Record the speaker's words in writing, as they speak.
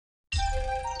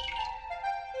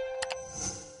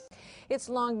It's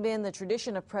long been the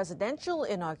tradition of presidential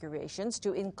inaugurations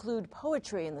to include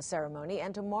poetry in the ceremony,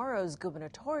 and tomorrow's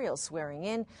gubernatorial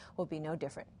swearing-in will be no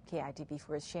different.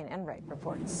 KITV4's Shane Enright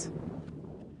reports.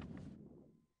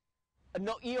 A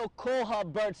Kealoha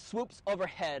bird swoops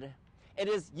overhead. It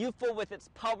is youthful with its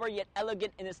power, yet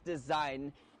elegant in its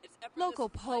design. Local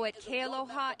poet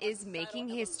Kealoha is making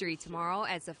history tomorrow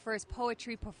as the first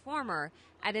poetry performer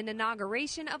at an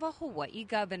inauguration of a Hawaii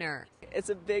governor. It's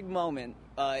a big moment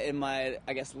in my,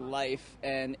 life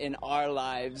and in our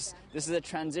lives. This is a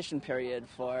transition period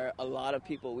for a lot of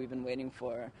people. We've been waiting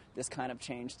for this kind of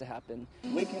change to happen.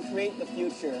 We can create the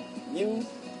future. You,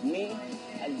 me,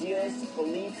 ideas,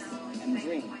 beliefs, and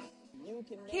dreams.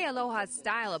 Kealoha's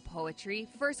style of poetry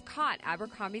first caught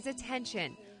Abercrombie's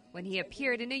attention when he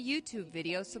appeared in a YouTube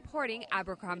video supporting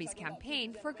Abercrombie's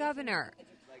campaign for governor.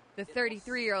 The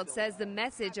 33-year-old says the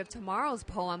message of tomorrow's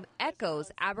poem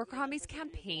echoes Abercrombie's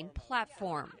campaign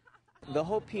platform. The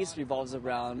whole piece revolves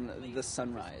around the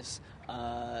sunrise,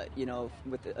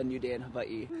 with a new day in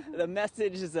Hawaii. The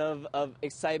message is of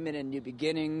excitement and new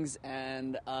beginnings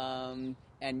and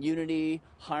unity,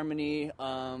 harmony,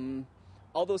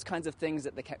 all those kinds of things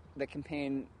that the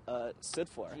campaign stood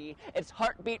for. Its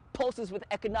heartbeat pulses with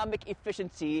economic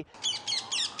efficiency.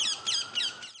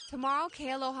 Tomorrow,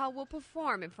 Kealoha will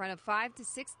perform in front of 5,000 to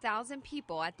 6,000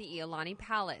 people at the Iolani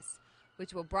Palace,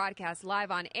 which will broadcast live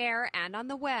on air and on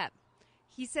the web.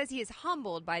 He says he is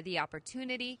humbled by the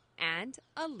opportunity and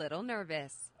a little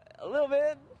nervous. A little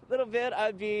bit.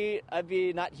 I'd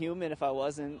be not human if I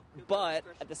wasn't. But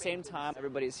at the same time,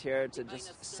 everybody's here to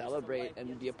just celebrate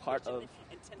and be a part of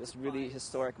this really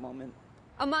historic moment.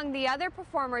 Among the other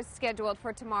performers scheduled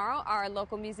for tomorrow are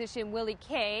local musician Willie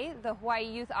Kay, the Hawaii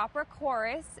Youth Opera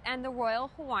Chorus, and the Royal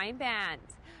Hawaiian Band.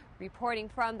 Reporting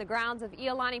from the grounds of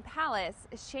Iolani Palace,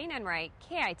 Shane Enright,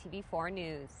 KITV4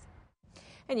 News.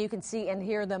 And you can see and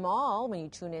hear them all when you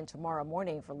tune in tomorrow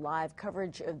morning for live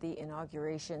coverage of the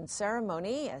inauguration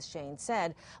ceremony. As Shane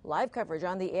said, live coverage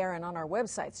on the air and on our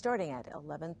website starting at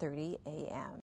 11:30 a.m.